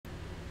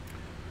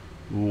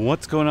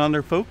What's going on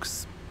there,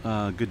 folks?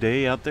 Good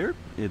day out there.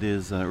 It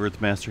is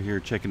Earthmaster here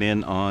checking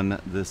in on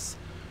this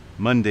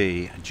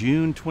Monday,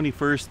 June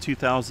 21st,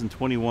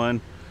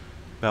 2021,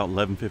 about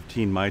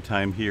 11:15 my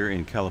time here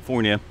in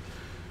California.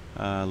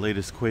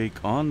 Latest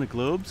quake on the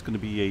globe is going to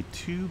be a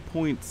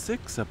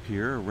 2.6 up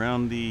here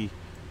around the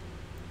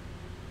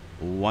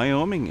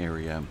Wyoming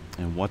area.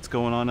 And what's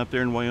going on up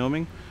there in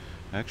Wyoming?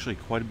 Actually,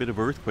 quite a bit of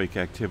earthquake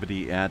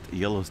activity at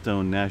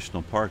Yellowstone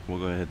National Park. We'll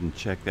go ahead and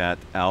check that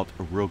out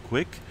real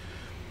quick.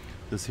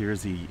 This here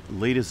is the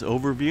latest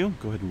overview.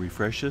 Go ahead and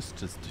refresh this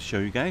just to show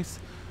you guys.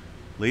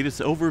 Latest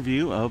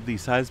overview of the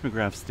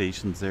seismograph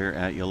stations there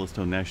at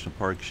Yellowstone National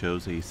Park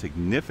shows a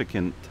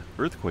significant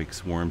earthquake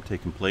swarm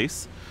taking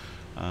place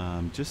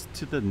just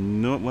to the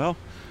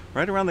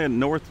right around the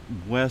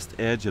northwest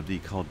edge of the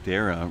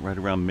caldera, right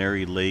around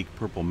Mary Lake,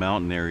 Purple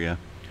Mountain area.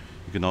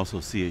 You can also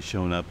see it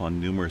showing up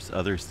on numerous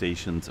other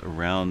stations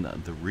around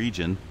the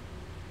region.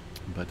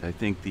 But I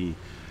think the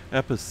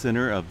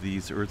epicenter of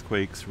these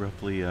earthquakes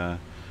roughly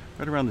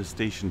right around the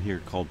station here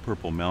called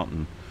Purple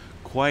Mountain.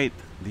 Quite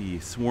the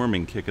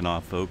swarming kicking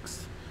off,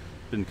 folks.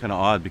 It's been kind of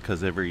odd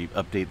because every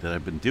update that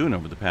I've been doing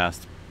over the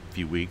past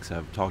few weeks,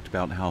 I've talked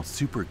about how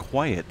super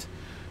quiet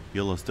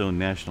Yellowstone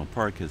National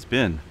Park has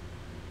been.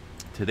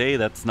 Today,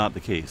 that's not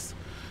the case.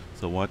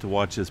 So we'll have to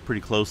watch this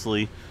pretty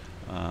closely.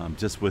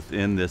 Just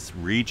within this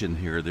region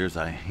here, there's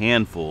a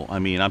handful. I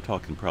mean, I'm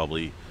talking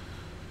probably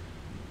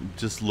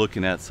just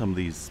looking at some of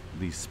these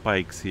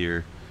spikes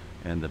here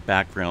and the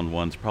background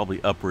ones,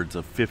 probably upwards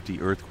of 50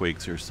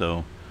 earthquakes or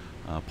so,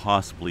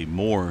 possibly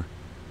more,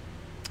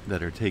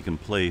 that are taking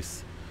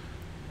place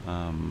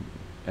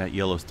at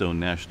Yellowstone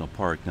National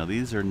Park. Now,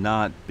 these are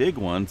not big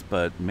ones,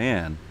 but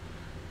man,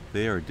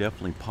 they are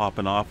definitely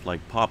popping off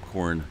like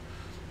popcorn.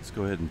 Let's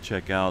go ahead and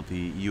check out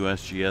the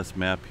USGS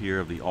map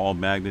here of the all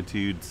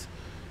magnitudes,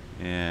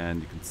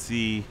 and you can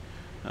see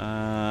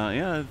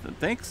yeah,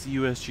 thanks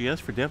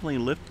USGS for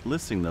definitely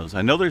listing those.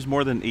 I know there's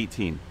more than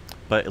 18,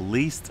 but at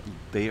least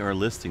they are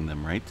listing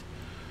them, right?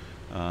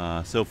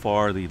 So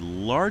far, the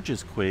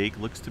largest quake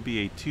looks to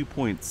be a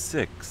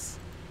 2.6,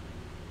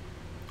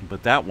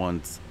 but that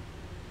one's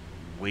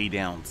way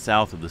down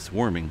south of the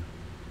swarming.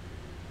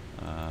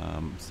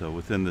 So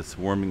within the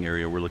swarming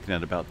area, we're looking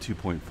at about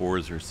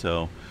 2.4s or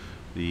so.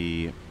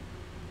 The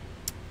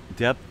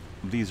depth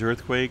of these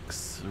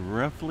earthquakes,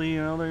 roughly,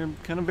 they're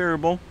kind of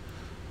variable,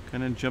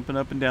 kind of jumping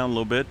up and down a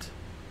little bit.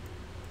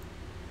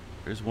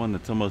 There's one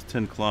that's almost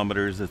 10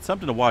 kilometers. It's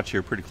something to watch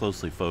here pretty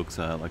closely, folks.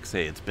 Like I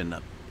say, it's been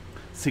a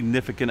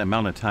significant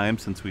amount of time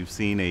since we've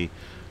seen a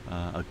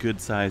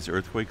good-sized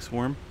earthquake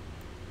swarm.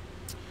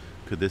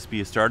 Could this be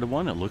a start of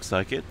one? It looks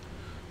like it.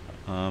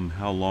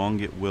 How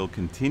long it will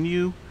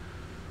continue,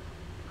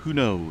 who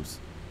knows?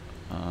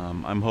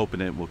 I'm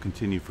hoping it will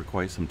continue for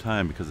quite some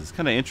time because it's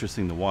kind of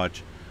interesting to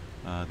watch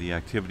the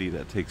activity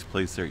that takes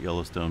place there at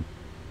Yellowstone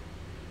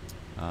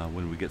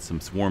when we get some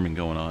swarming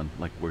going on,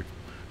 like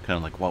kind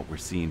of like what we're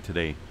seeing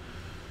today.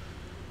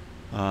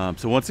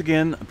 So once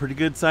again, a pretty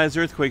good sized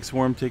earthquake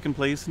swarm taking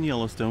place in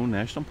Yellowstone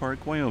National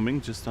Park,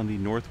 Wyoming, just on the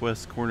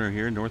northwest corner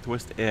here,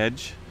 northwest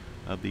edge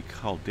of the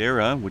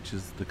caldera,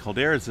 the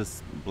caldera is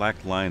this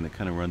black line that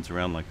kind of runs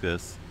around like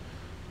this.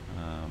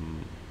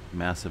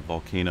 Massive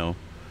volcano,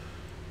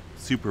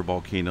 super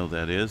volcano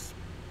that is.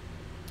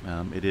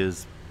 It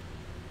is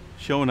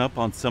showing up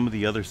on some of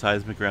the other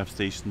seismograph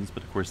stations,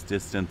 but of course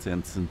distance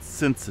and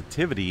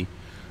sensitivity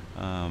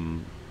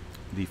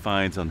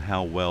defines on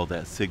how well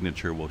that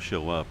signature will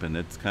show up, and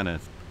it's kind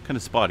of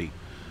spotty.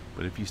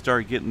 But if you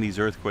start getting these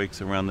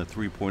earthquakes around the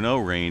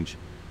 3.0 range,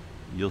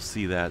 you'll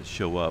see that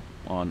show up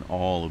on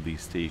all of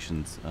these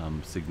stations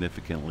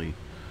significantly.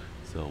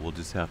 So we'll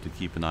just have to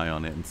keep an eye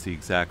on it and see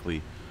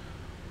exactly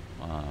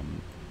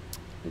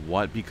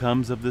what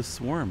becomes of this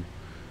swarm.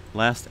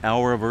 Last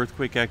hour of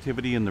earthquake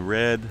activity in the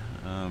red,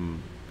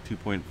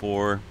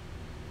 2.4,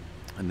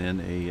 and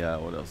then a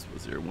what else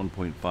was there,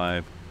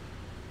 1.5.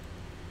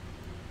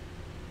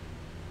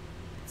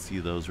 See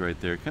those right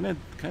there. Kind of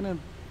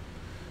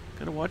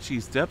gotta watch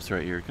these depths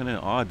right here. Kind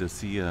of odd to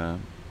see. I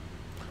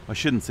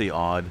shouldn't say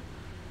odd.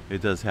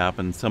 It does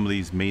happen. Some of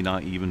these may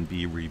not even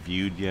be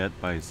reviewed yet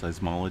by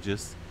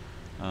seismologists.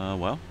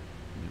 Well,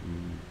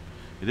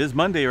 it is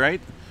Monday,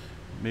 right?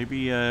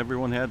 Maybe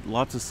everyone had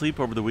lots of sleep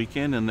over the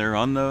weekend and they're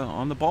on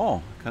the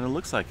ball. Kind of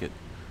looks like it.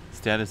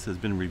 Status has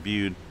been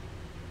reviewed.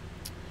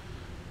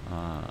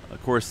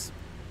 Of course,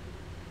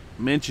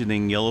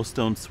 mentioning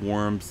Yellowstone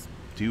swarms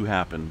do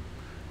happen.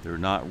 They're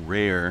not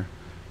rare,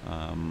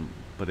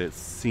 but it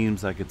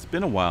seems like it's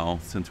been a while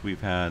since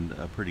we've had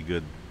a pretty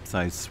good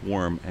sized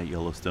swarm at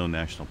Yellowstone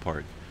National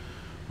Park.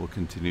 We'll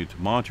continue to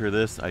monitor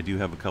this. I do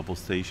have a couple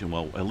stations,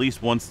 well, at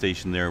least one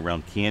station there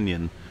around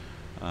Canyon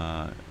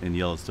in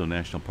Yellowstone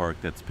National Park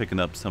that's picking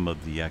up some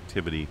of the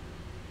activity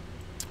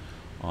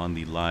on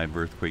the live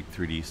earthquake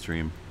 3D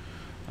stream.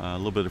 A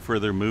little bit of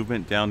further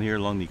movement down here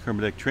along the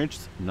Kermadec Trench,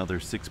 another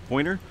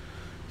 6-pointer.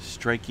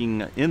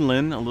 Striking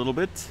inland a little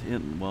bit,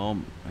 well,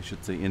 I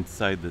should say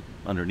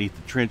underneath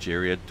the trench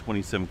area,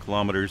 27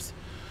 kilometers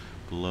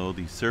below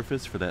the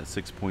surface for that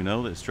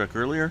 6.0 that struck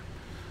earlier.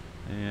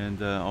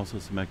 And also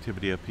some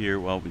activity up here.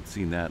 Well, we'd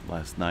seen that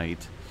last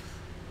night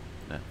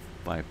at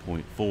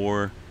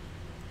 5.4.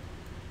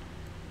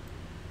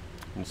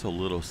 Also a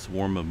little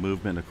swarm of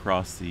movement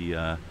across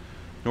the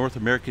North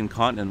American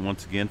continent,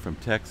 once again from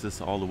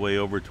Texas all the way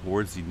over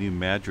towards the New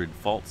Madrid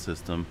fault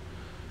system.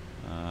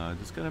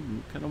 Just gonna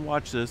kind of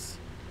watch this.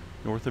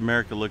 North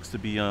America looks to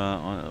be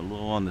a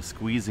little on the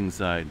squeezing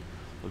side.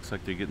 Looks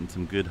like they're getting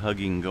some good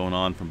hugging going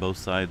on from both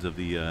sides of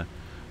the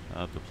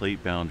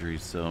plate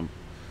boundaries. So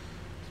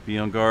just be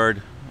on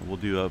guard. We'll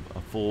do a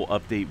full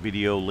update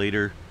video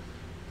later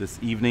this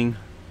evening.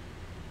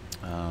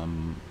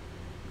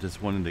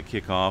 Just wanted to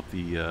kick off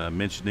the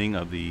mentioning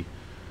of the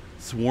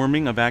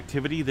swarming of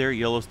activity there at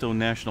Yellowstone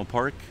National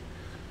Park.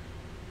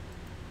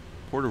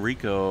 Puerto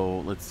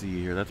Rico, let's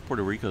see here, that's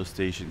Puerto Rico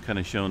station, kind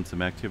of showing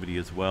some activity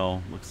as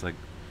well. Looks like,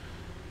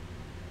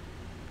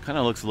 kind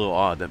of looks a little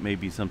odd. That may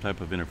be some type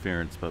of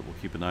interference, but we'll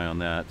keep an eye on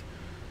that.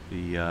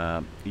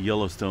 The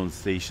Yellowstone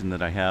station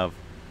that I have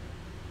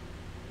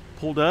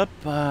pulled up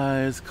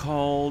is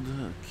called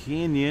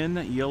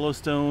Canyon,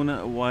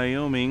 Yellowstone,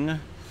 Wyoming.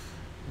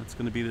 That's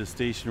going to be the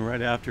station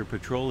right after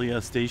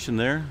Petrolia Station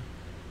there.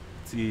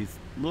 See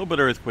a little bit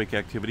of earthquake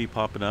activity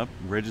popping up,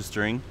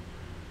 registering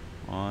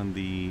on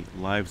the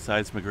live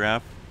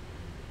seismograph.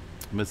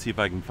 I'm going to see if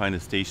I can find a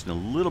station a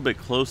little bit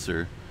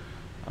closer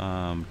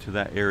to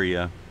that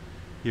area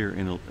here,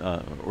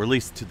 or at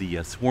least to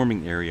the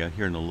swarming area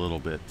here in a little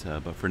bit.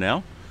 But for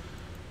now,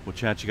 we'll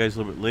chat you guys a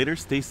little bit later.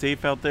 Stay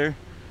safe out there.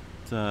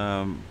 It's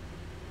another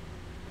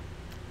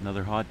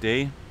hot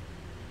day.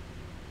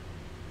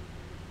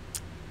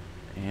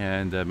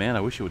 And man,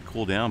 I wish it would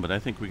cool down, but I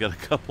think we got a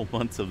couple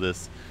months of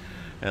this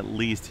at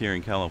least here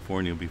in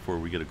California before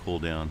we get a cool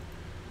down.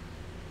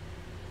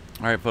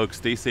 All right, folks,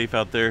 stay safe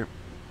out there.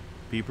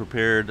 Be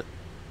prepared.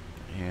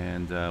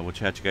 And we'll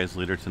chat you guys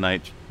later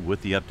tonight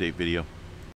with the update video.